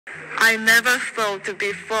I never thought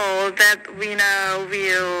before that winner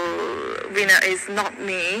is not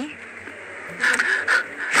me.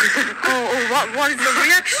 What is the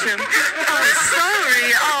reaction? Oh,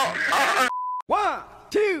 sorry. One,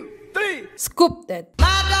 two, three. Scoop that.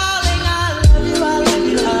 My darling, I love you, I love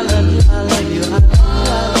you, I love you, I love you, I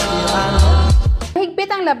love you, I love you.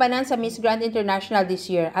 Mahigpit ang labanan sa Miss Grand International this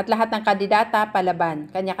year at lahat ng kandidata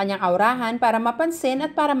palaban, kanya-kanyang aurahan para mapansin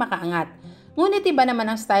at para makaangat. Ngunit iba naman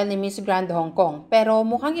ang style ni Miss Grand Hong Kong, pero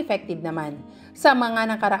mukhang effective naman. Sa mga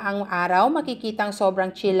nakaraang araw, makikitang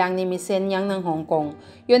sobrang chill lang ni Miss Senyang ng Hong Kong.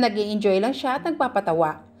 Yun, nag-i-enjoy lang siya at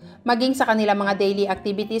nagpapatawa. Maging sa kanilang mga daily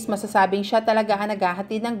activities, masasabing siya talaga ang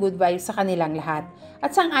naghahatid ng good vibes sa kanilang lahat.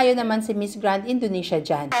 At sang-ayon naman si Miss Grand Indonesia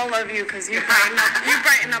dyan. I love you because you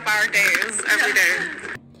brighten up our days every day.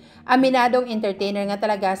 Aminadong entertainer nga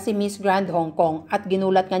talaga si Miss Grand Hong Kong at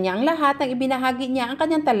ginulat nga niya ang lahat ng ibinahagi niya ang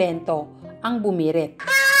kanyang talento, ang bumirit.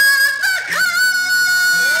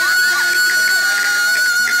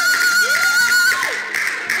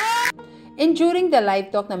 And during the live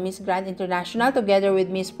talk ng Miss Grand International together with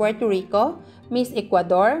Miss Puerto Rico, Miss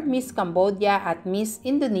Ecuador, Miss Cambodia at Miss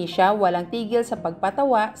Indonesia, walang tigil sa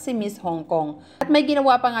pagpatawa si Miss Hong Kong. At may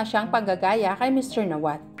ginawa pa nga siyang paggagaya kay Mr.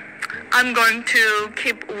 Nawat. I'm going to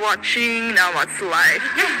keep watching Nawat's live.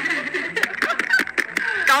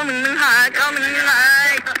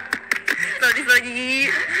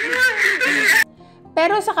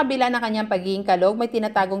 Pero sa kabila ng kanyang pagiging kalog, may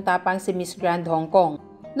tinatagong tapang si Miss Grand Hong Kong.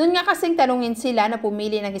 Noon nga kasing tanungin sila na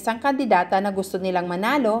pumili ng isang kandidata na gusto nilang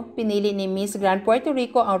manalo, pinili ni Miss Grand Puerto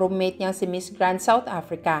Rico ang roommate niyang si Miss Grand South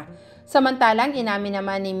Africa. Samantalang inamin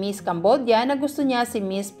naman ni Miss Cambodia na gusto niya si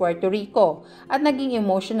Miss Puerto Rico at naging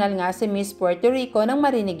emotional nga si Miss Puerto Rico nang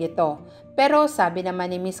marinig ito. Pero sabi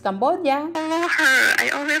naman ni Miss Cambodia, Follow her.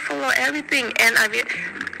 I always follow everything and I will...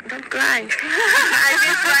 Don't cry. I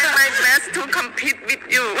will try my best to compete with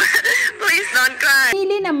you. Please don't cry.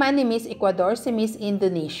 Pinili naman ni Miss Ecuador si Miss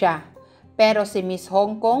Indonesia. Pero si Miss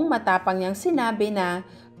Hong Kong matapang niyang sinabi na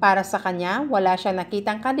para sa kanya, wala siyang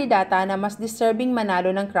nakitang kandidata na mas deserving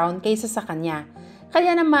manalo ng crown kaysa sa kanya.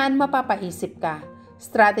 Kaya naman mapapaisip ka,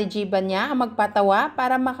 strategy ba niya ang magpatawa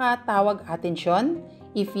para makatawag atensyon?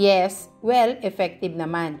 If yes, well, effective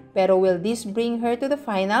naman. Pero will this bring her to the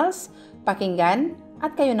finals? Pakinggan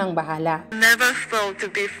at kayo nang bahala. Never thought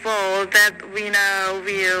before that winner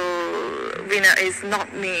is not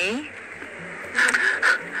me.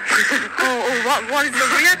 What is the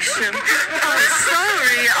reaction? Oh,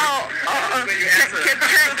 sorry.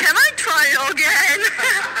 Can I try again?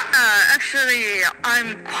 Actually,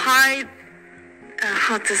 I'm quite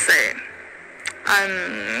how to say.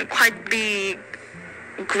 I'm quite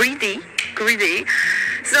greedy.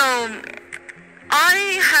 So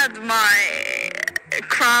I had my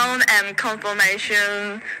crown and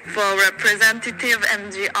confirmation for representative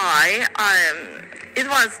MGI. It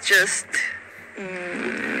was just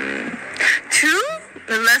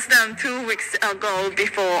less than 2 weeks ago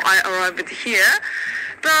before I arrived here.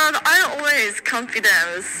 But I always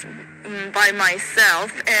confidence by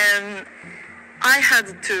myself, and I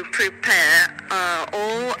had to prepare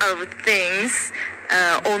all of things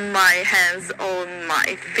on my hands, on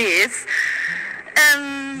my feet,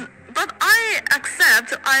 but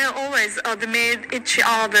I always admit each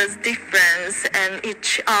other's difference and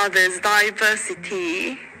each other's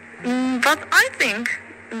diversity. But I think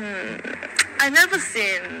I never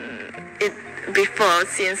seen it before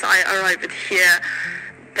since I arrived here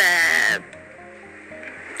that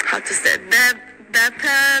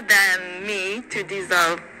better than me to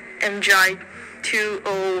deserve MGI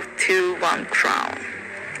 2021 crown.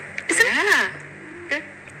 Isn't it? Yeah.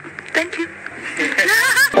 Thank you.